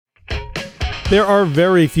There are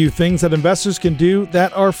very few things that investors can do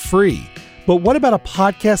that are free. But what about a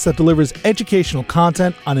podcast that delivers educational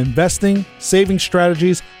content on investing, saving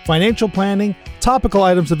strategies, financial planning, topical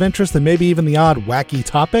items of interest, and maybe even the odd wacky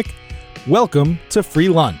topic? Welcome to Free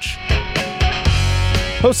Lunch.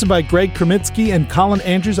 Hosted by Greg Crescenzi and Colin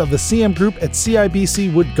Andrews of the CM Group at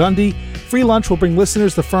CIBC Wood Gundy, Free Lunch will bring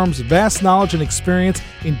listeners the firm's vast knowledge and experience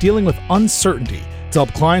in dealing with uncertainty to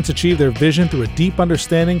help clients achieve their vision through a deep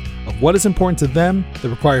understanding of what is important to them that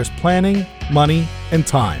requires planning, money, and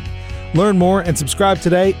time. Learn more and subscribe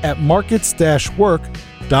today at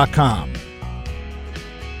markets-work.com.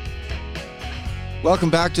 Welcome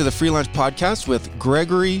back to the Free Lunch Podcast with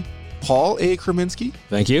Gregory Paul A. Crescenzi.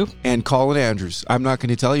 Thank you. And Colin Andrews. I'm not going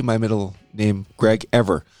to tell you my middle name, Greg,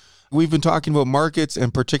 ever. We've been talking about markets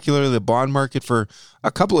and particularly the bond market for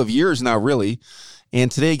a couple of years now, really. And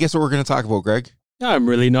today, guess what we're going to talk about, Greg? I'm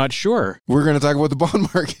really not sure. We're going to talk about the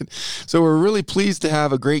bond market. So we're really pleased to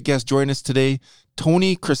have a great guest join us today.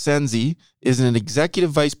 Tony Crescenzi is an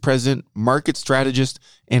executive vice president, market strategist,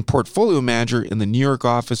 and portfolio manager in the New York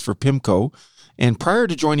office for PIMCO. And prior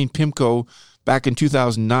to joining PIMCO back in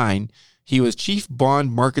 2009, he was chief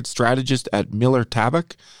bond market strategist at Miller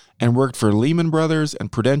Tabak and worked for Lehman Brothers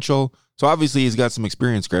and Prudential. So obviously he's got some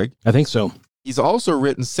experience, Greg. I think so. He's also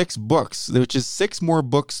written 6 books, which is 6 more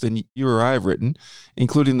books than you or I have written,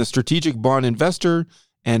 including The Strategic Bond Investor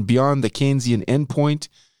and Beyond the Keynesian Endpoint.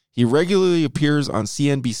 He regularly appears on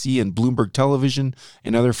CNBC and Bloomberg Television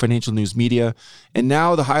and other financial news media. And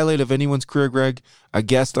now the highlight of anyone's career, Greg, a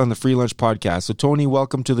guest on the Free Lunch Podcast. So Tony,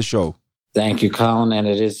 welcome to the show. Thank you, Colin. And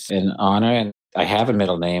it is an honor. And I have a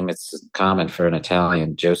middle name. It's common for an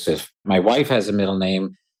Italian, Joseph. My wife has a middle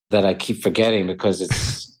name that I keep forgetting because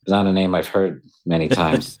it's not a name I've heard many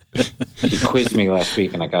times. She quizzed me last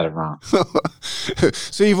week and I got it wrong.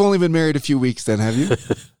 So you've only been married a few weeks then, have you?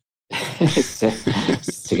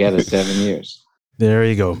 Together 7 years. There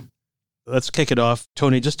you go. Let's kick it off.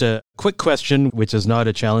 Tony, just a quick question, which is not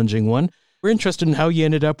a challenging one. We're interested in how you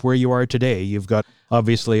ended up where you are today. You've got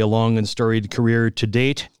obviously a long and storied career to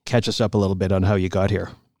date. Catch us up a little bit on how you got here.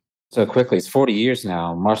 So quickly, it's 40 years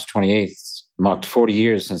now. March 28th marked 40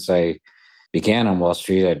 years since I began on Wall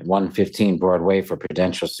Street at 115 Broadway for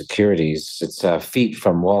Prudential Securities. It's feet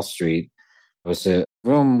from Wall Street. It was a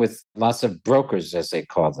room with lots of brokers, as they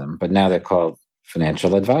call them, but now they're called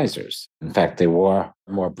financial advisors. In fact, they were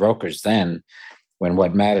more brokers then, when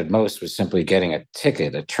what mattered most was simply getting a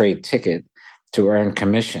ticket, a trade ticket, to earn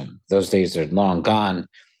commission. Those days are long gone,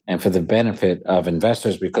 and for the benefit of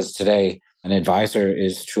investors, because today an advisor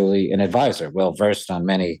is truly an advisor, well-versed on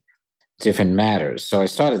many different matters. So I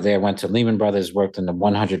started there, went to Lehman Brothers, worked in the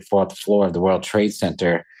 104th floor of the World Trade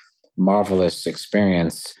Center, marvelous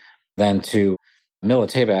experience. Then to Miller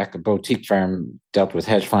Tabak, a boutique firm, dealt with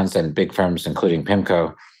hedge funds and big firms, including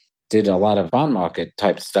PIMCO, did a lot of bond market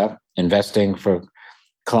type stuff, investing for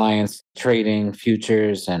clients, trading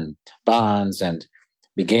futures and bonds, and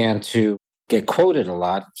began to get quoted a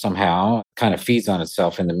lot somehow, kind of feeds on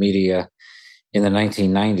itself in the media in the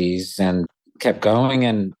 1990s, and kept going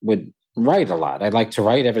and would write a lot. I'd like to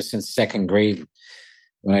write ever since second grade,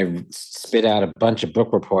 when I spit out a bunch of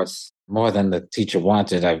book reports, more than the teacher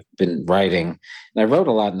wanted. I've been writing. And I wrote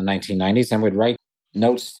a lot in the 1990s and would write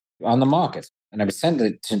notes on the market. And I would send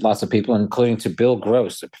it to lots of people, including to Bill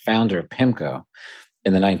Gross, the founder of PIMCO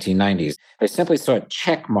in the 1990s. I simply saw a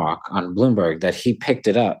check mark on Bloomberg that he picked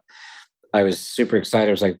it up. I was super excited.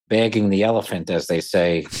 It was like bagging the elephant, as they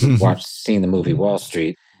say, seeing the movie Wall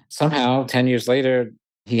Street. Somehow, 10 years later,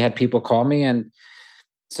 he had people call me and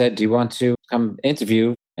said, do you want to come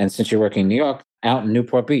interview? And since you're working in New York, out in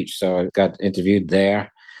Newport Beach. So I got interviewed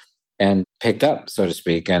there and picked up, so to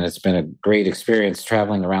speak. And it's been a great experience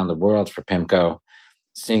traveling around the world for PIMCO,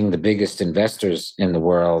 seeing the biggest investors in the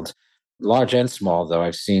world, large and small, though.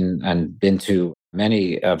 I've seen and been to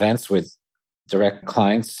many events with direct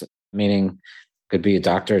clients, meaning could be a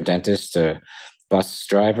doctor, a dentist, a bus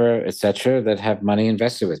driver, etc., that have money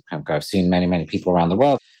invested with PIMCO. I've seen many, many people around the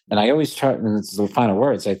world. And I always try, and it's the final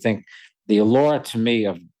words, I think the allure to me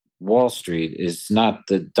of Wall Street is not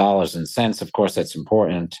the dollars and cents. Of course, that's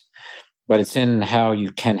important, but it's in how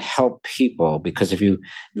you can help people. Because if you're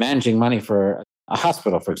managing money for a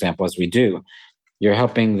hospital, for example, as we do, you're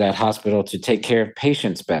helping that hospital to take care of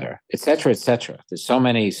patients better, et cetera, et cetera. There's so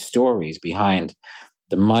many stories behind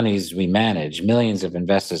the monies we manage, millions of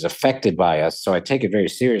investors affected by us. So I take it very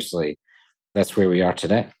seriously. That's where we are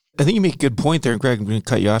today. I think you make a good point there. And Greg, I'm going to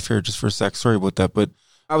cut you off here just for a sec. Sorry about that. But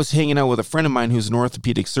I was hanging out with a friend of mine who's an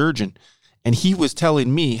orthopedic surgeon, and he was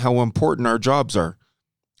telling me how important our jobs are.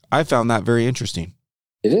 I found that very interesting.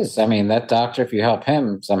 It is. I mean, that doctor, if you help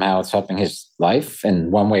him, somehow it's helping his life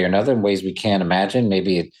in one way or another in ways we can't imagine.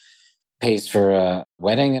 Maybe it pays for a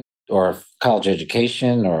wedding or college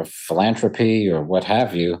education or philanthropy or what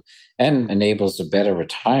have you, and enables a better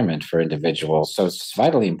retirement for individuals. So it's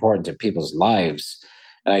vitally important to people's lives.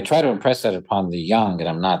 And I try to impress that upon the young, and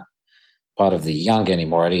I'm not part of the young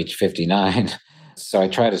anymore at age 59. So I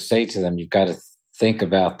try to say to them, you've got to think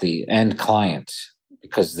about the end client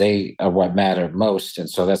because they are what matter most. And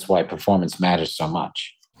so that's why performance matters so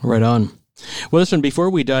much. Right on. Well, listen, before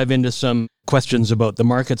we dive into some questions about the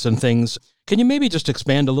markets and things, can you maybe just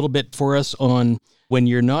expand a little bit for us on when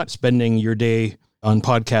you're not spending your day on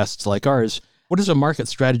podcasts like ours, what does a market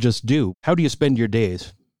strategist do? How do you spend your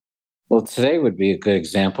days? Well, today would be a good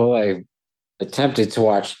example. I attempted to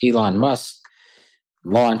watch Elon Musk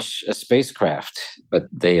launch a spacecraft, but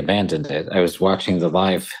they abandoned it. I was watching the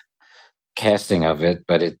live casting of it,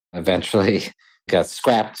 but it eventually got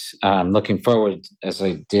scrapped. I'm looking forward, as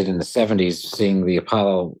I did in the 70s, seeing the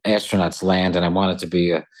Apollo astronauts land, and I wanted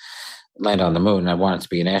to land on the moon. I wanted to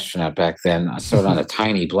be an astronaut back then. I saw it on a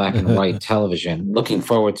tiny black and white television. Looking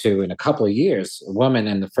forward to, in a couple of years, a woman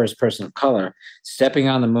and the first person of color stepping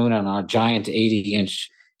on the moon on our giant 80-inch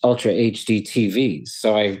Ultra HD TVs.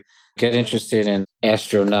 So I get interested in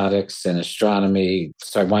astronautics and astronomy.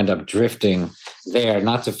 So I wind up drifting there,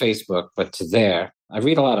 not to Facebook, but to there. I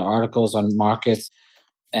read a lot of articles on markets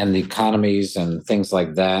and the economies and things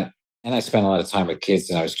like that. And I spend a lot of time with kids,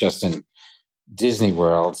 and I was just in Disney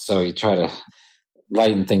World. So you try to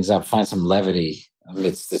lighten things up, find some levity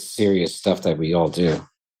amidst the serious stuff that we all do.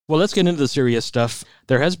 Well, let's get into the serious stuff.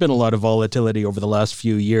 There has been a lot of volatility over the last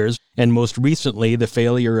few years, and most recently, the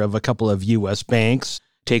failure of a couple of U.S. banks,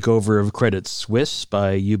 takeover of Credit Suisse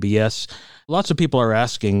by UBS. Lots of people are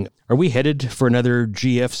asking, are we headed for another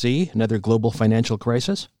GFC, another global financial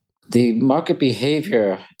crisis? The market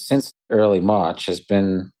behavior since early March has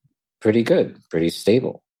been pretty good, pretty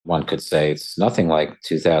stable. One could say it's nothing like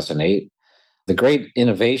 2008. The great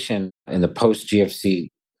innovation in the post-GFC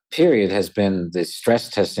period has been the stress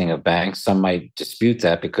testing of banks. Some might dispute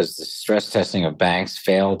that because the stress testing of banks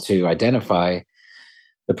failed to identify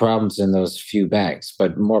the problems in those few banks.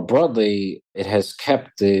 But more broadly, it has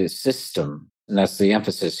kept the system, and that's the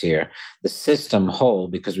emphasis here, the system whole,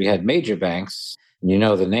 because we had major banks, and you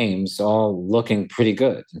know the names, all looking pretty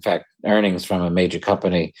good. In fact, earnings from a major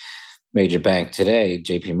company, major bank today,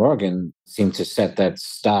 JP Morgan, seemed to set that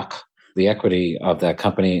stock, the equity of that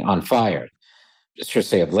company, on fire. I should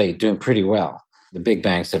say of late, doing pretty well. The big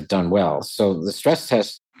banks have done well. So the stress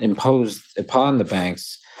test imposed upon the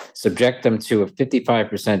banks subject them to a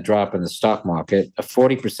 55% drop in the stock market, a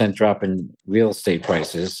 40% drop in real estate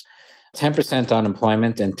prices, 10%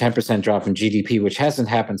 unemployment, and 10% drop in GDP, which hasn't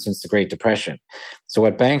happened since the Great Depression. So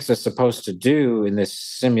what banks are supposed to do in this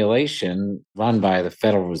simulation run by the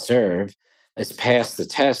Federal Reserve is pass the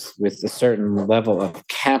test with a certain level of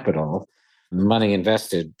capital, money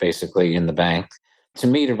invested basically in the bank, to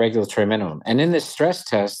meet a regulatory minimum. And in this stress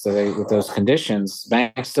test, with those conditions,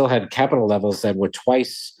 banks still had capital levels that were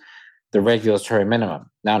twice the regulatory minimum.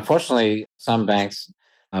 Now, unfortunately, some banks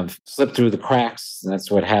have slipped through the cracks, and that's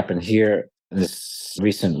what happened here in this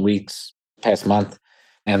recent weeks, past month.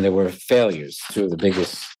 And there were failures, two of the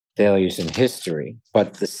biggest failures in history.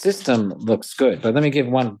 But the system looks good. But let me give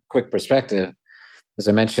one quick perspective. As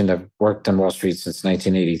I mentioned, I've worked on Wall Street since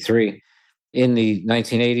 1983. In the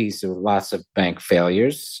 1980s, there were lots of bank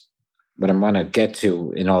failures. What I'm going to get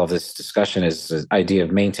to in all of this discussion is the idea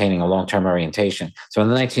of maintaining a long-term orientation. So in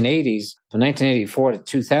the 1980s, from 1984 to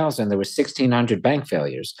 2000, there were 1,600 bank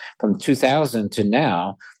failures. From 2000 to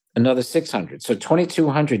now, another 600. So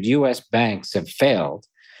 2,200 U.S. banks have failed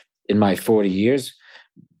in my 40 years.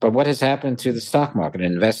 But what has happened to the stock market?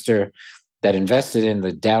 An investor that invested in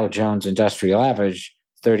the Dow Jones Industrial Average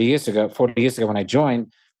 40 years ago when I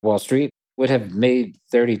joined Wall Street, would have made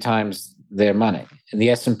 30 times their money. And the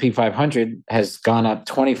S&P 500 has gone up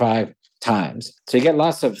 25 times. So you get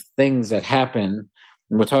lots of things that happen.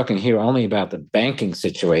 And we're talking here only about the banking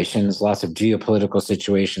situations, lots of geopolitical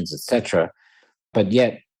situations, etc. But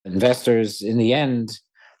yet investors in the end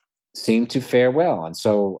seem to fare well. And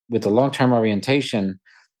so with the long-term orientation,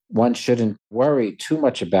 one shouldn't worry too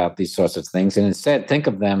much about these sorts of things. And instead think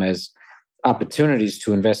of them as opportunities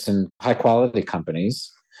to invest in high-quality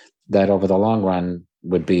companies that over the long run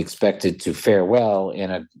would be expected to fare well in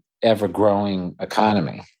an ever-growing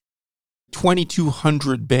economy.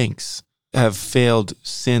 2,200 banks have failed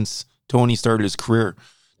since Tony started his career.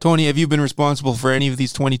 Tony, have you been responsible for any of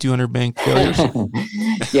these 2,200 bank failures?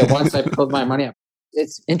 Yeah, once I pulled my money up.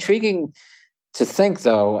 It's intriguing to think,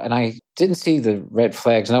 though, and I didn't see the red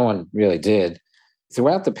flags. No one really did.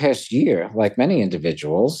 throughout the past year, like many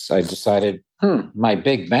individuals, I decided, my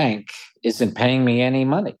big bank isn't paying me any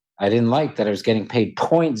money. I didn't like that I was getting paid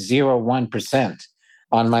 0.01%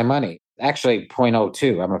 on my money. Actually,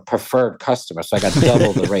 0.02. I'm a preferred customer, so I got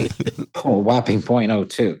double the rate, whopping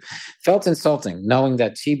 0.02. Felt insulting knowing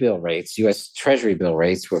that T-bill rates, U.S. Treasury bill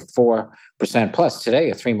rates, were 4% plus.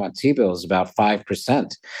 Today, a 3-month T-bill is about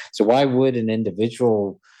 5%. So why would an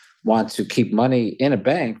individual want to keep money in a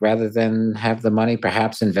bank rather than have the money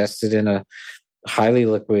perhaps invested in a highly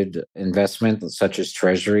liquid investment such as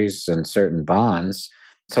treasuries and certain bonds?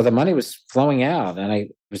 So the money was flowing out, and I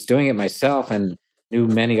was doing it myself and knew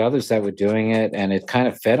many others that were doing it, and it kind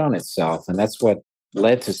of fed on itself. And that's what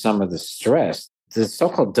led to some of the stress. The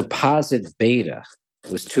so-called deposit beta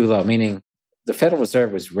was too low, meaning the Federal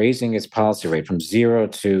Reserve was raising its policy rate from 0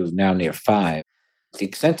 to now near 5. The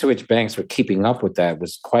extent to which banks were keeping up with that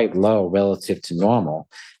was quite low relative to normal.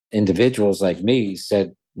 Individuals like me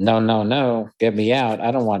said, no, get me out.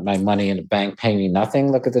 I don't want my money in a bank paying me nothing.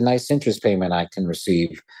 Look at the nice interest payment I can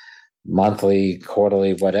receive monthly,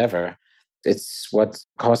 quarterly, whatever. It's what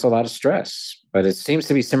caused a lot of stress. But it seems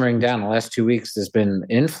to be simmering down. The last 2 weeks, there's been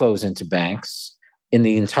inflows into banks in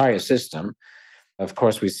the entire system. Of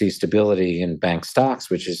course, we see stability in bank stocks,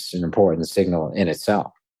 which is an important signal in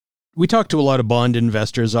itself. We talk to a lot of bond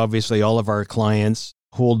investors. Obviously, all of our clients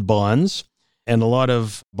hold bonds, and a lot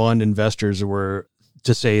of bond investors were,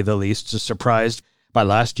 to say the least, surprised by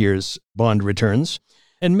last year's bond returns.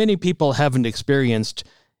 And many people haven't experienced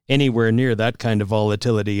anywhere near that kind of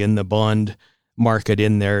volatility in the bond market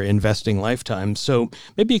in their investing lifetime. So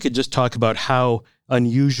maybe you could just talk about how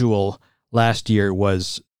unusual last year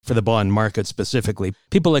was for the bond market specifically.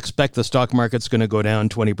 People expect the stock market's going to go down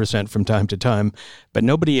 20% from time to time, but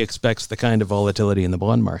nobody expects the kind of volatility in the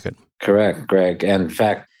bond market. Correct, Greg. And in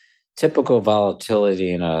fact, typical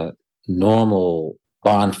volatility in a normal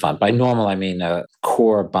bond fund, by normal I mean a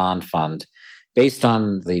core bond fund, based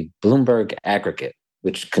on the Bloomberg aggregate,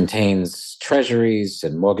 which contains treasuries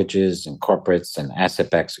and mortgages and corporates and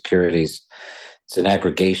asset-backed securities. It's an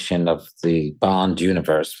aggregation of the bond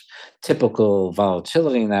universe. Typical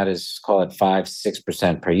volatility in that is, call it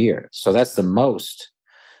 5-6% per year. So that's the most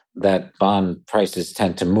that bond prices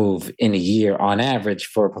tend to move in a year on average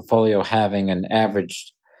for a portfolio having an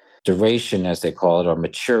average duration, as they call it, or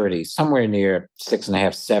maturity, somewhere near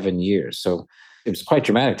 6.5, 7 years. So it was quite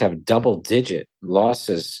dramatic to have double-digit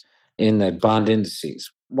losses in the bond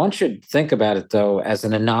indices. One should think about it, though, as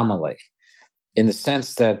an anomaly, in the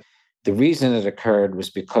sense that the reason it occurred was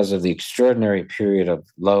because of the extraordinary period of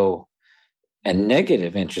low and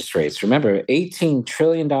negative interest rates. Remember, $18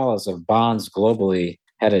 trillion of bonds globally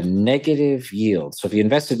had a negative yield. So if you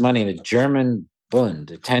invested money in a German Bund,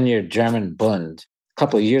 a 10-year German Bund, a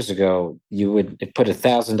couple of years ago, you would put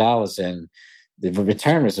 $1,000 in. The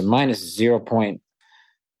return was a minus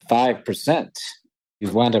 0.5%. You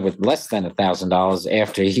wound up with less than $1,000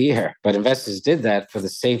 after a year. But investors did that for the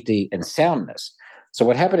safety and soundness. So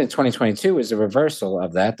what happened in 2022 is a reversal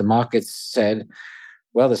of that. The markets said,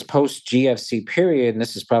 well, this post-GFC period, and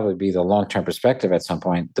this is probably be the long-term perspective at some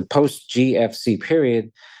point, the post-GFC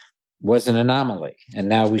period was an anomaly. And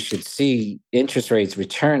now we should see interest rates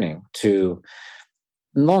returning to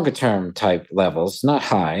longer-term type levels, not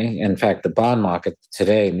high. In fact, the bond market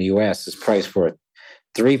today in the U.S. is priced for a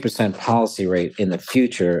 3% policy rate in the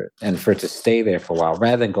future and for it to stay there for a while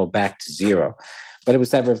rather than go back to zero. But it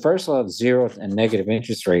was that reversal of zero and negative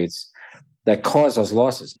interest that caused those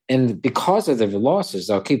losses. And because of the losses,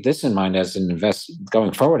 I'll keep this in mind as an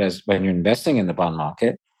going forward, as when you're investing in the bond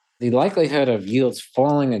market, the likelihood of yields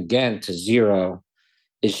falling again to zero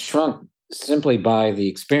is shrunk simply by the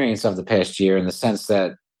experience of the past year, in the sense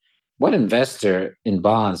that what investor in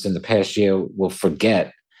bonds in the past year will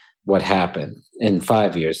forget what happened in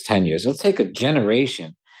 5 years, 10 years. It'll take a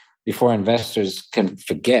generation before investors can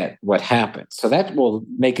forget what happened. So that will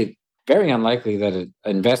make it very unlikely that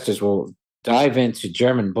investors will dive into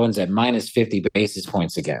German bonds at minus 50 basis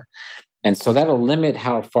points again. And so that'll limit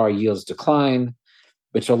how far yields decline,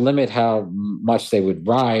 which will limit how much they would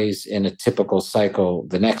rise in a typical cycle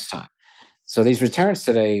the next time. So these returns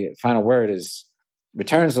today, final word is,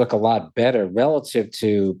 returns look a lot better relative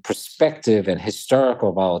to prospective and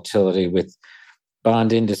historical volatility, with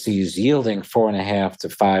bond indices yielding 4.5 to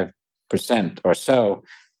 5% or so,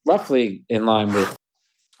 roughly in line with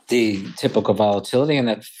the typical volatility. And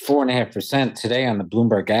that 4.5% today on the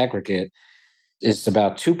Bloomberg aggregate is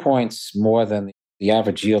about 2 points more than the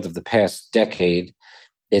average yield of the past decade.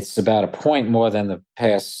 It's about a point more than the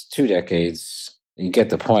past 2 decades. You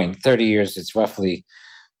get the point. 30 years, it's roughly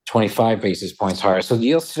 25 basis points higher. So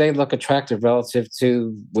yields today look attractive relative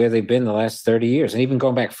to where they've been the last 30 years. And even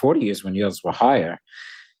going back 40 years when yields were higher,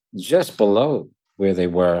 just below where they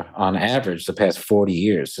were on average the past 40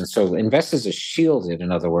 years. And so investors are shielded,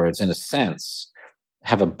 in other words, in a sense,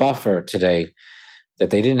 have a buffer today that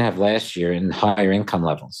they didn't have last year in higher income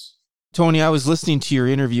levels. Tony, I was listening to your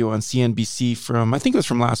interview on CNBC I think it was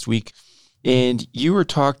from last week, and you were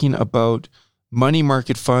talking about money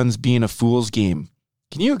market funds being a fool's game.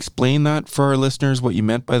 Can you explain that for our listeners, what you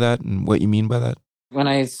meant by that and what you mean by that? When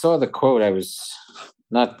I saw the quote, I was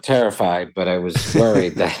not terrified, but I was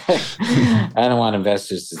worried that I don't want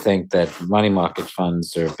investors to think that money market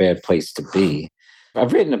funds are a bad place to be.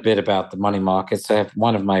 I've written a bit about the money markets. I have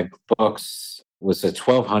one of my books was a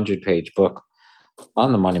 1,200-page book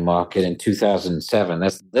on the money market in 2007.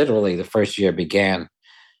 That's literally the first year I began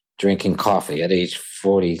drinking coffee at age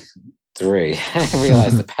 43. I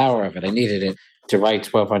realized the power of it. I needed it to write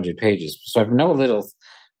 1,200 pages. So I know a little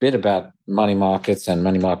bit about money markets and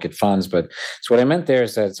money market funds, but so what I meant there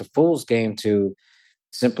is that it's a fool's game to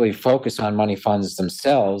simply focus on money funds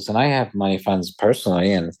themselves. And I have money funds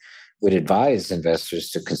personally and would advise investors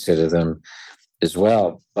to consider them as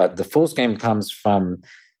well. But the fool's game comes from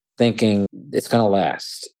thinking it's going to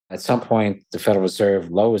last. At some point, the Federal Reserve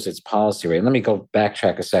lowers its policy rate. Let me go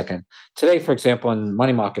backtrack a second. Today, for example, in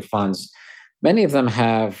money market funds, many of them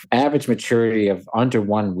have average maturity of under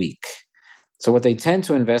 1 week. So what they tend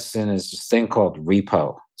to invest in is this thing called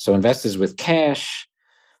repo. So investors with cash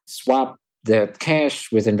swap their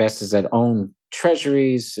cash with investors that own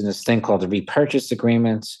treasuries in this thing called a repurchase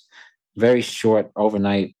agreement, very short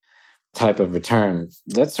overnight type of return.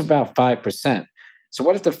 That's about 5%. So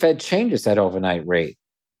what if the Fed changes that overnight rate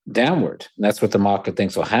downward? And that's what the market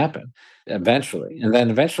thinks will happen eventually. And then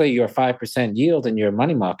eventually your 5% yield in your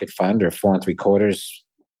money market fund, or 4 3/4,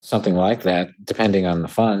 something like that, depending on the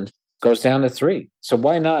fund, goes down to 3. So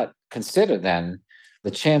why not consider then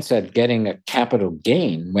the chance at getting a capital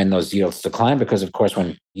gain when those yields decline? Because of course,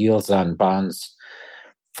 when yields on bonds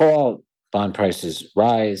fall, bond prices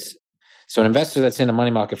rise. So an investor that's in a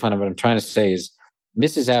money market fund, what I'm trying to say is,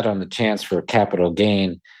 misses out on the chance for a capital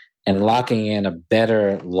gain and locking in a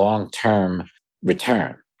better long-term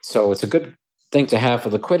return. So it's a good thing to have for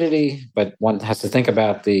liquidity, but one has to think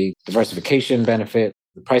about the diversification benefit,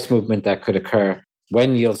 the price movement that could occur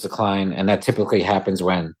when yields decline, and that typically happens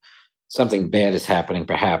when something bad is happening,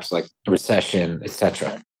 perhaps like a recession,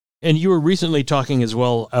 etc. And you were recently talking as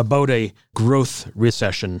well about a growth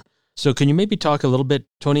recession. So can you maybe talk a little bit,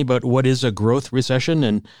 Tony, about what is a growth recession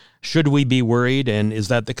and should we be worried? And is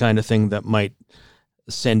that the kind of thing that might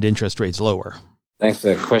send interest rates lower? Thanks for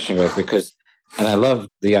that question, Greg, and I love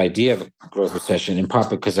the idea of a growth recession, in part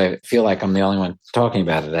because I feel like I'm the only one talking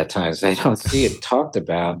about it at times. I don't see it talked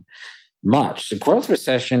about much. The growth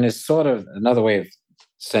recession is sort of another way of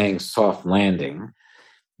saying soft landing.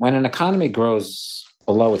 When an economy grows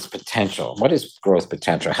below its potential, what is growth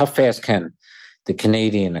potential? How fast can the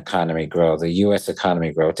Canadian economy grow, the U.S.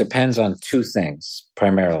 economy grow? It depends on 2 things,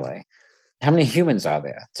 primarily. How many humans are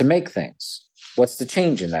there to make things? What's the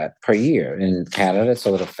change in that per year? In Canada, it's a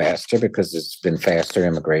little faster because it's been faster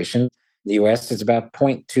immigration. The U.S. is about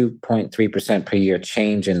 0.2, 0.3% per year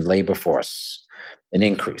change in labor force, an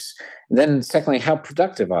increase. And then secondly, how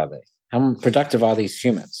productive are they? How productive are these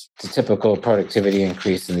humans? The typical productivity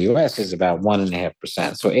increase in the U.S. is about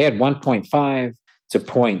 1.5%. So add 1.5 to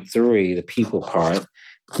 0.3, the people part,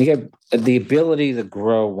 you get the ability to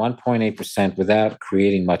grow 1.8% without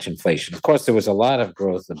creating much inflation. Of course, there was a lot of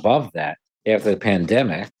growth above that after the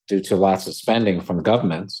pandemic due to lots of spending from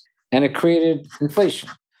governments, and it created inflation.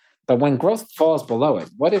 But when growth falls below it,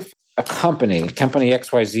 what if a company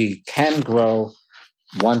XYZ, can grow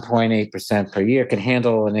 1.8% per year, can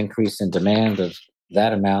handle an increase in demand of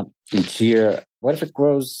that amount each year? What if it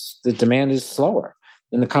grows, the demand is slower?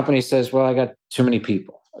 Then the company says, well, I got too many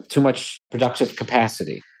people, too much productive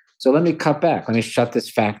capacity. So let me cut back. Let me shut this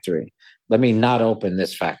factory. Let me not open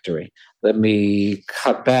this factory. Let me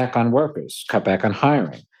cut back on workers, cut back on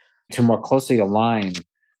hiring to more closely align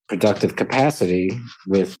productive capacity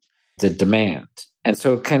with the demand. And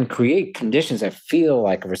so it can create conditions that feel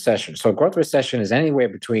like a recession. So a growth recession is anywhere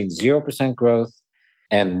between 0% growth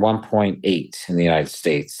and 1.8 in the United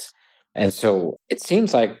States. And so it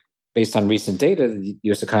seems like, based on recent data, the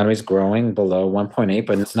U.S. economy is growing below 1.8,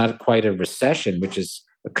 but it's not quite a recession, which is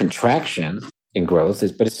a contraction in growth,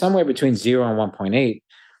 but it's somewhere between 0 and 1.8,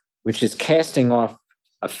 which is casting off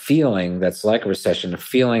a feeling that's like a recession, a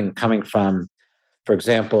feeling coming from, for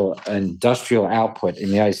example, industrial output in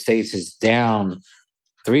the United States is down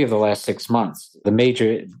 3 of the last 6 months. The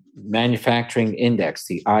major manufacturing index,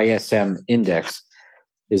 the ISM index,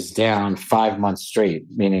 is down 5 months straight,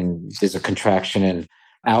 meaning there's a contraction in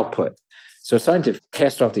output. So it's starting to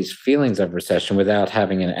cast off these feelings of recession without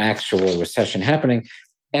having an actual recession happening.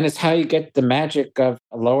 And it's how you get the magic of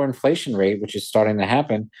a lower inflation rate, which is starting to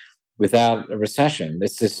happen without a recession.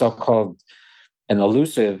 It's this so-called an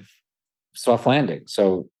elusive soft landing.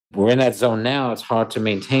 So we're in that zone now. It's hard to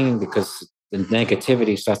maintain because the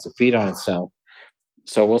negativity starts to feed on itself.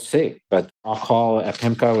 So we'll see. But our call at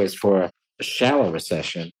PIMCO is for a shallow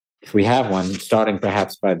recession, if we have one, starting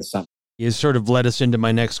perhaps by the summer. You sort of led us into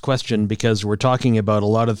my next question because we're talking about a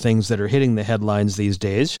lot of things that are hitting the headlines these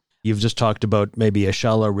days. You've just talked about maybe a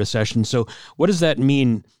shallow recession. So what does that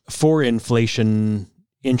mean for inflation,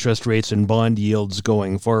 interest rates, and bond yields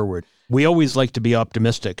going forward? We always like to be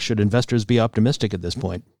optimistic. Should investors be optimistic at this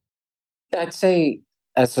point? I'd say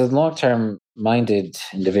as a long-term minded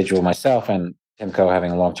individual myself and PIMCO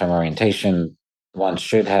having a long-term orientation, one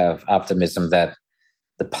should have optimism that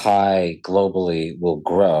the pie globally will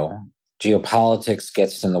grow. Geopolitics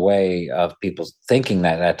gets in the way of people thinking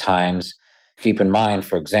that at times. Keep in mind,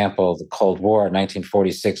 for example, the Cold War,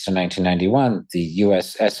 1946 to 1991, the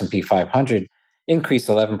U.S. S&P 500 increased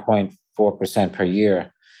 11.4% per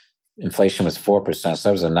year. Inflation was 4%, so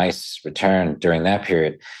that was a nice return during that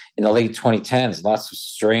period. In the late 2010s, lots of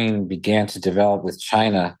strain began to develop with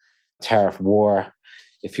China, tariff war,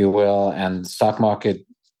 if you will, and the stock market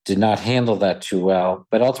did not handle that too well,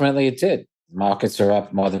 but ultimately it did. Markets are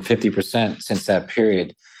up more than 50% since that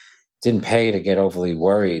period. Didn't pay to get overly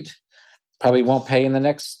worried. Probably won't pay in the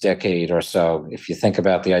next decade or so. If you think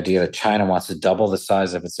about the idea that China wants to double the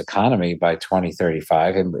size of its economy by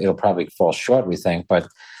 2035, and it'll probably fall short, we think, but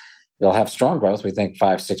it'll have strong growth. We think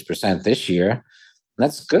 5-6% this year. And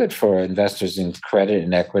that's good for investors in credit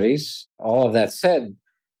and equities. All of that said,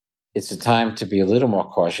 it's a time to be a little more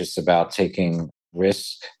cautious about taking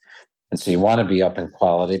risk. And so you want to be up in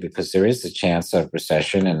quality because there is the chance of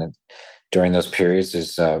recession. And during those periods,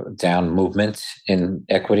 there's a down movement in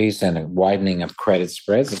equities and a widening of credit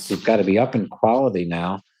spreads. So you've got to be up in quality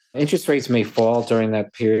now. Interest rates may fall during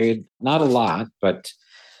that period. Not a lot, but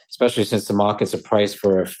especially since the markets are priced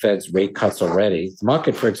for Fed's rate cuts already. The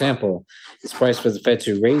market, for example, is priced for the Fed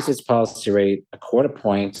to raise its policy rate a quarter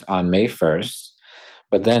point on May 1st,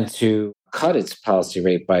 but then to cut its policy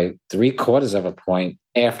rate by 3/4 of a point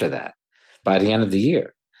after that, by the end of the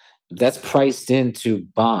year. That's priced into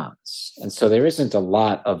bonds. And so there isn't a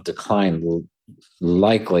lot of decline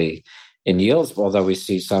likely in yields, although we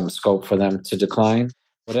see some scope for them to decline.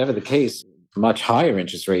 Whatever the case, much higher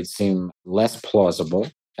interest rates seem less plausible.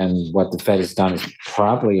 And what the Fed has done is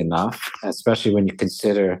probably enough, especially when you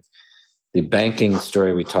consider the banking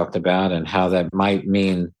story we talked about and how that might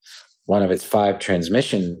mean one of its 5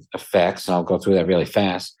 transmission effects, and I'll go through that really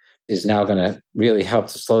fast, is now going to really help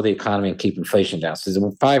to slow the economy and keep inflation down. So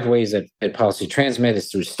there's 5 ways that Fed policy transmit is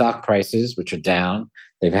through stock prices, which are down.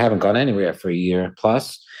 They haven't gone anywhere for a year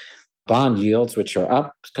plus. Bond yields, which are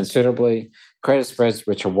up considerably. Credit spreads,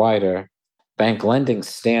 which are wider. Bank lending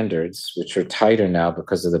standards, which are tighter now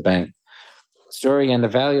because of the bank story, and the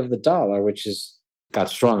value of the dollar, which has got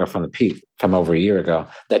stronger from the peak from over a year ago.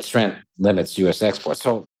 That strength limits U.S. exports.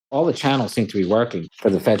 So all the channels seem to be working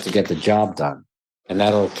for the Fed to get the job done. And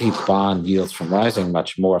that'll keep bond yields from rising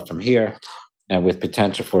much more from here, and with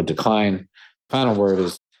potential for decline. Final word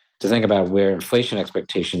is to think about where inflation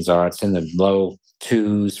expectations are. It's in the low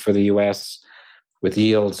 2s for the U.S., with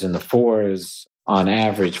yields in the 4s on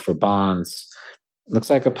average for bonds. Looks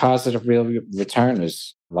like a positive real return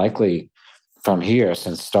is likely from here,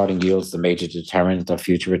 since starting yields the major determinant of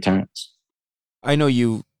future returns. I know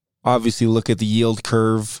you obviously look at the yield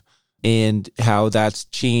curve and how that's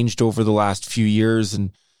changed over the last few years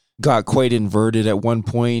and got quite inverted at one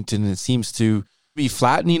point, and it seems to be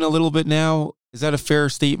flattening a little bit now. Is that a fair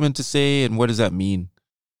statement to say, and what does that mean?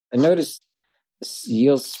 I noticed the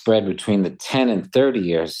yield spread between the 10 and 30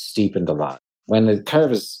 years steepened a lot. When the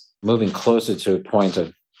curve is moving closer to a point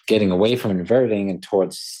of getting away from inverting and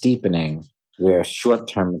towards steepening, where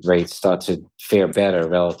short-term rates start to fare better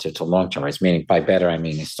relative to long-term rates, meaning by better, I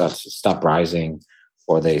mean they start to stop rising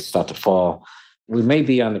or they start to fall. We may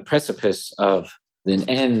be on the precipice of an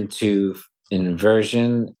end to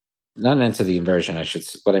inversion, not an end to the inversion, I should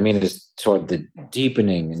say. What I mean is toward the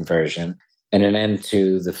deepening inversion and an end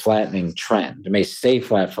to the flattening trend. It may stay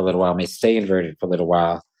flat for a little while, may stay inverted for a little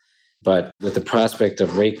while, but with the prospect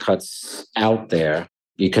of rate cuts out there,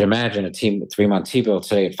 you could imagine a 3-month T-bill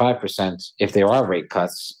today at 5%. If there are rate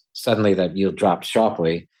cuts, suddenly that yield drops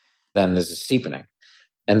sharply, then there's a steepening.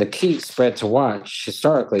 And the key spread to watch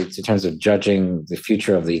historically in terms of judging the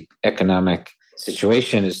future of the economic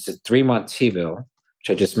situation is the 3-month T-bill, which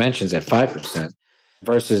I just mentioned, is at 5%.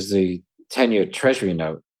 versus the 10-year Treasury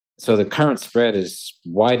note. So the current spread is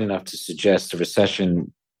wide enough to suggest a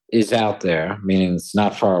recession is out there, meaning it's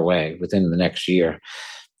not far away within the next year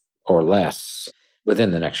or less.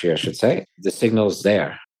 Within the next year, I should say. The signal is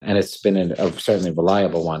there. And it's been a certainly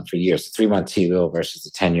reliable one for years. 3-month T-bill versus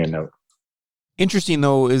the 10-year note. Interesting,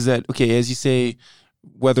 though, is that, okay, as you say,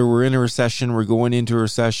 whether we're in a recession, we're going into a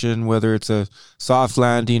recession, whether it's a soft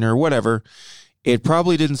landing or whatever, it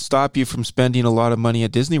probably didn't stop you from spending a lot of money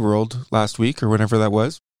at Disney World last week or whenever that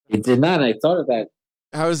was. It did not. I thought of that.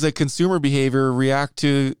 How does the consumer behavior react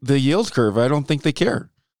to the yield curve? I don't think they care.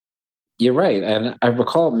 You're right. And I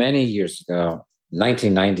recall many years ago,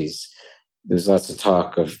 1990s, there was lots of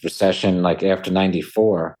talk of recession like after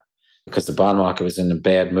 94 because the bond market was in a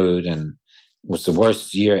bad mood and was the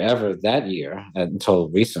worst year ever that year until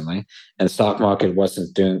recently. And the stock market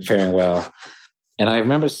wasn't faring well. And I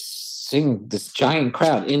remember seeing this giant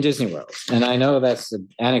crowd in Disney World. And I know that's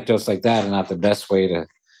anecdotes like that are not the best way to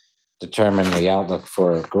determine the outlook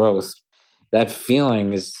for growth. That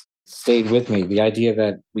feeling has stayed with me. The idea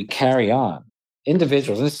that we carry on.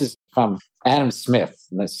 Individuals, and this is from Adam Smith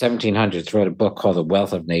in the 1700s, wrote a book called The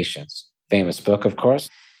Wealth of Nations. Famous book, of course.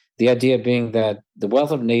 The idea being that the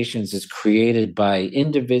wealth of nations is created by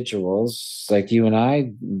individuals like you and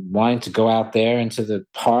I wanting to go out there into the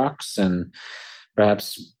parks and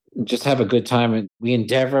perhaps just have a good time. And we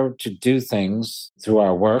endeavor to do things through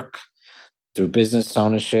our work, through business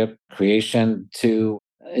ownership, creation, to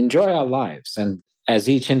enjoy our lives. And as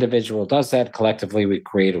each individual does that, collectively, we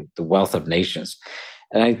create the wealth of nations.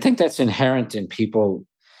 And I think that's inherent in people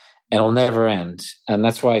and it'll never end. And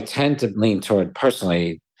that's why I tend to lean toward,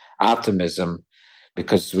 personally, optimism,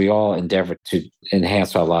 because we all endeavor to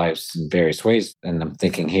enhance our lives in various ways. And I'm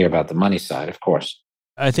thinking here about the money side, of course.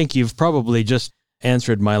 I think you've probably just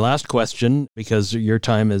answered my last question because your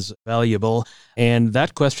time is valuable. And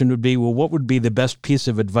that question would be, well, what would be the best piece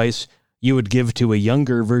of advice you would give to a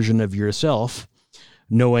younger version of yourself,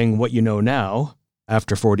 knowing what you know now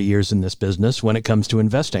after 40 years in this business when it comes to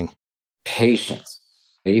investing? Patience.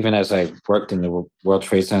 Even as I worked in the World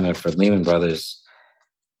Trade Center for Lehman Brothers,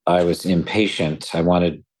 I was impatient. I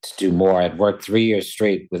wanted to do more. I'd worked 3 years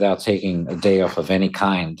straight without taking a day off of any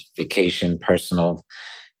kind, vacation, personal,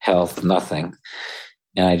 health, nothing.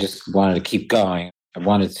 And I just wanted to keep going. I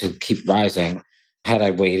wanted to keep rising. Had I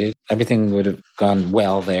waited, everything would have gone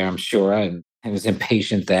well there, I'm sure. And I was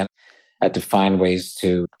impatient then. I had to find ways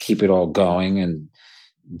to keep it all going and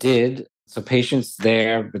did. So patience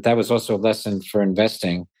there, but that was also a lesson for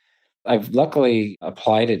investing. I've luckily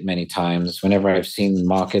applied it many times. Whenever I've seen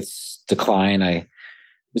markets decline, I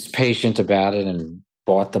was patient about it and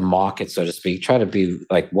bought the market, so to speak. Try to be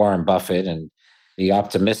like Warren Buffett and be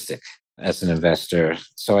optimistic as an investor.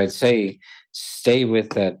 So I'd say stay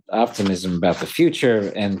with that optimism about the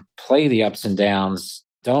future and play the ups and downs.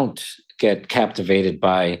 Don't get captivated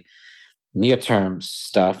by near-term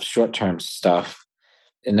stuff, short-term stuff.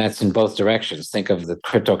 And that's in both directions. Think of the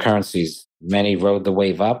cryptocurrencies. Many rode the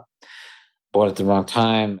wave up, bought at the wrong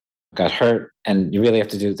time, got hurt. And you really have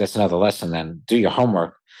to do, that's another lesson then, do your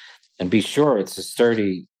homework and be sure it's a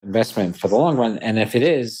sturdy investment for the long run. And if it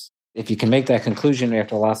is, if you can make that conclusion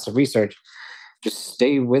after lots of research, just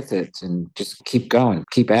stay with it and just keep going,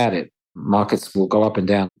 keep at it. Markets will go up and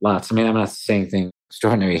down lots. I mean, I'm not saying anything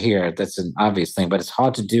extraordinary here. That's an obvious thing, but it's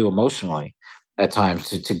hard to do emotionally at times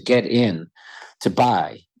to get in, to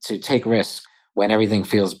buy, to take risks when everything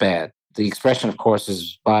feels bad. The expression, of course,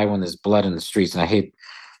 is buy when there's blood in the streets. And I hate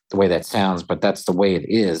the way that sounds, but that's the way it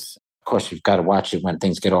is. Of course, you've got to watch it when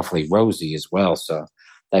things get awfully rosy as well. So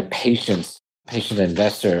that patient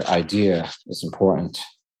investor idea is important.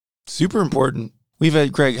 Super important. We've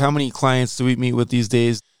had, Greg, how many clients do we meet with these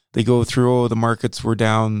days? They go through, oh, the markets were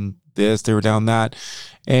down this, they were down that.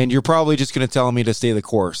 And you're probably just going to tell me to stay the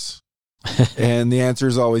course. And the answer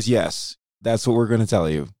is always yes. That's what we're going to tell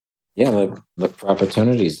you. Yeah, look for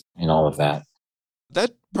opportunities in all of that.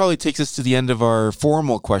 That probably takes us to the end of our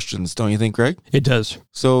formal questions, don't you think, Greg? It does.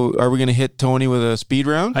 So are we going to hit Tony with a speed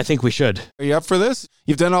round? I think we should. Are you up for this?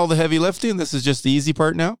 You've done all the heavy lifting. This is just the easy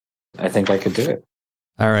part now? I think I could do it.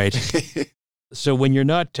 All right. So when you're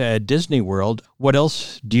not at Disney World, what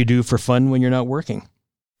else do you do for fun when you're not working?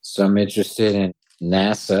 So I'm interested in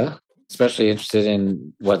NASA, especially interested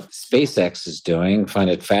in what SpaceX is doing, find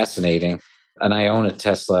it fascinating. And I own a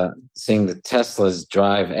Tesla, seeing the Teslas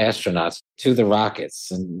drive astronauts to the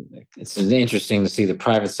rockets. And it's interesting to see the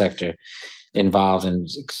private sector involved, and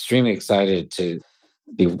extremely excited to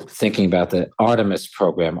be thinking about the Artemis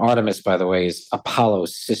program. Artemis, by the way, is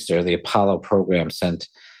Apollo's sister. The Apollo program sent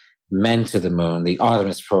men to the moon. The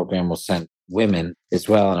Artemis program will send women as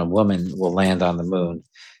well, and a woman will land on the moon,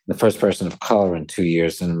 the first person of color in 2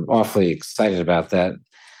 years. And I'm awfully excited about that.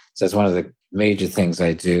 So that's one of the major things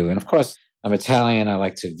I do. And of course, I'm Italian. I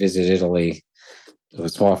like to visit Italy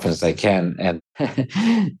as often as I can and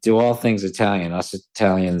do all things Italian. Us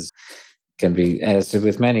Italians can be, as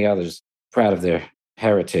with many others, proud of their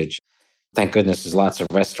heritage. Thank goodness there's lots of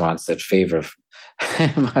restaurants that favor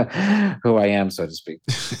who I am, so to speak.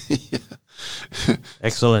 Yeah.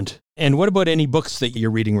 Excellent. And what about any books that you're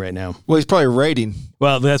reading right now? Well, he's probably writing.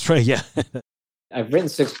 Well, that's right, yeah. I've written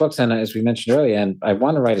 6 books, and as we mentioned earlier, and I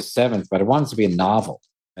want to write a 7th, but I want it to be a novel.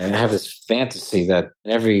 And I have this fantasy that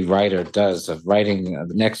every writer does of writing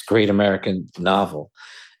the next great American novel.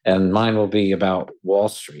 And mine will be about Wall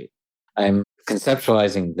Street. I'm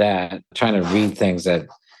conceptualizing that, trying to read things that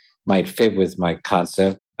might fit with my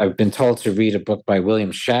concept. I've been told to read a book by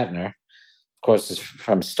William Shatner. Of course, it's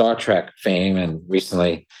from Star Trek fame and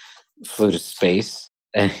recently flew to space.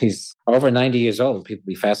 And he's over 90 years old. People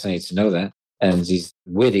be fascinated to know that. And he's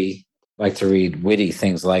witty. I like to read witty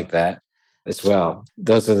things like that as well.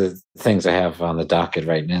 Those are the things I have on the docket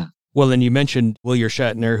right now. Well, and you mentioned William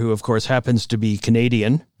Shatner, who, of course, happens to be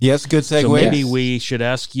Canadian. Yes, good segue. So maybe we should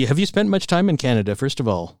ask you, have you spent much time in Canada, first of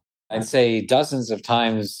all? I'd say dozens of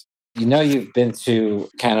times. You know, you've been to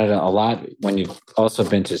Canada a lot when you've also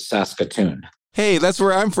been to Saskatoon. Hey, that's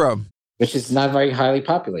where I'm from. Which is not very highly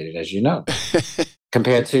populated, as you know,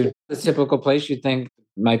 compared to the typical place you'd think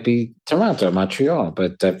might be Toronto, Montreal.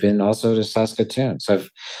 But I've been also to Saskatoon. So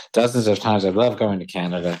dozens of times. I love going to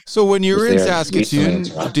Canada. So when you were in Saskatoon,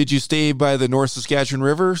 did you stay by the North Saskatchewan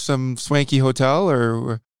River, some swanky hotel?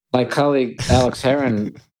 Or my colleague, Alex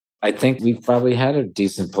Heron, I think we probably had a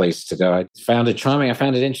decent place to go. I found it charming. I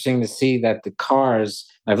found it interesting to see that the cars,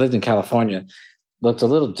 I've lived in California, looked a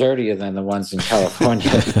little dirtier than the ones in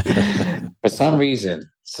California. For some reason.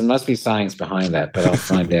 So there must be science behind that, but I'll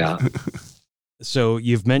find out. So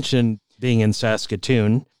you've mentioned being in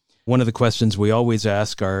Saskatoon. One of the questions we always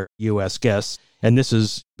ask our U.S. guests, and this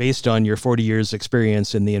is based on your 40 years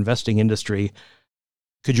experience in the investing industry,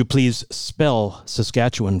 could you please spell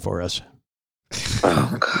Saskatchewan for us?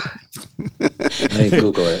 Oh, God. Let me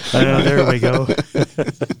Google it. There we go.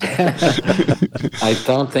 I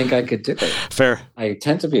don't think I could do it. Fair. I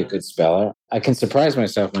tend to be a good speller. I can surprise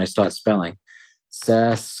myself when I start spelling.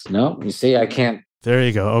 No, you see, I can't. There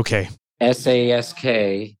you go. Okay.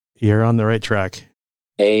 Sask. You're on the right track.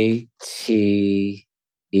 ATEUN.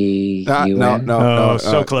 No.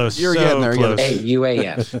 So close. You're so getting there. Close.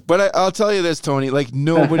 UAN. But I'll tell you this, Tony, like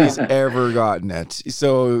nobody's ever gotten it.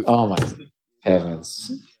 So, oh my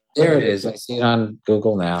heavens. There it is. I see it on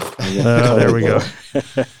Google now. There we go.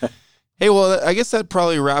 Hey, well, I guess that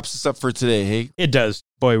probably wraps us up for today. Hey, it does.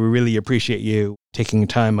 Boy, we really appreciate you taking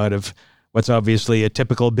time out of what's obviously a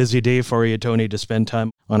typical busy day for you, Tony, to spend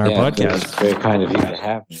time on our podcast. It's very kind of you to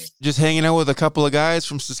have me. Just hanging out with a couple of guys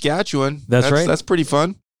from Saskatchewan. That's right. That's pretty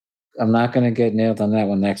fun. I'm not going to get nailed on that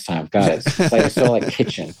one next time. Got it. It's like, still like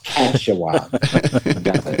kitchen. Catch a while.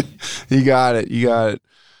 Got it. You got it.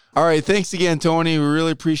 All right. Thanks again, Tony. We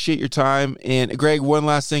really appreciate your time. And Greg, one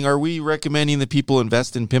last thing. Are we recommending that people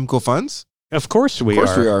invest in PIMCO funds? Of course we are. Of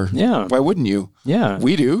course we are. Yeah. Why wouldn't you? Yeah.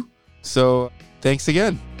 We do. So thanks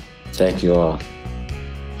again. Thank you all.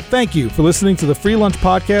 Thank you for listening to the Free Lunch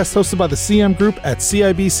Podcast hosted by the CM Group at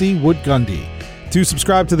CIBC Wood Gundy. To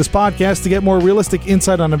subscribe to this podcast to get more realistic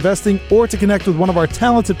insight on investing or to connect with one of our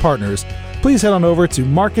talented partners, please head on over to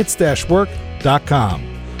markets-work.com.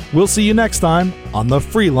 We'll see you next time on the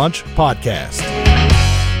Free Lunch Podcast.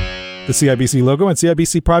 The CIBC logo and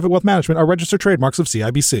CIBC Private Wealth Management are registered trademarks of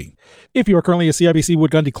CIBC. If you are currently a CIBC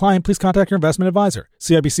Wood Gundy client, please contact your investment advisor.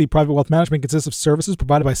 CIBC Private Wealth Management consists of services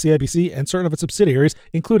provided by CIBC and certain of its subsidiaries,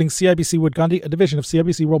 including CIBC Wood Gundy, a division of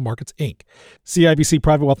CIBC World Markets, Inc. CIBC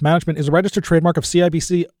Private Wealth Management is a registered trademark of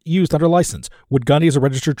CIBC used under license. Wood Gundy is a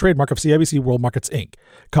registered trademark of CIBC World Markets, Inc.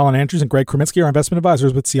 Colin Andrews and Greg Crescenzi are investment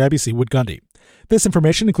advisors with CIBC Wood Gundy. This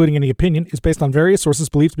information, including any opinion, is based on various sources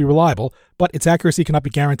believed to be reliable, but its accuracy cannot be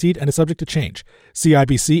guaranteed and is subject to change.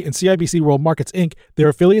 CIBC and CIBC World Markets, Inc., their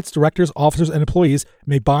affiliates, directors, officers, and employees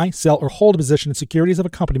may buy, sell, or hold a position in securities of a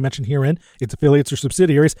company mentioned herein, its affiliates or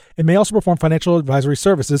subsidiaries, and may also perform financial advisory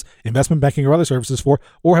services, investment banking, or other services for,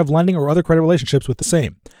 or have lending or other credit relationships with the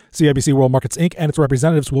same. CIBC World Markets, Inc. and its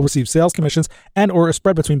representatives will receive sales commissions and or a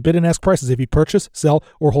spread between bid and ask prices if you purchase, sell,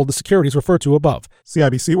 or hold the securities referred to above.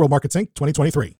 CIBC World Markets, Inc., 2023.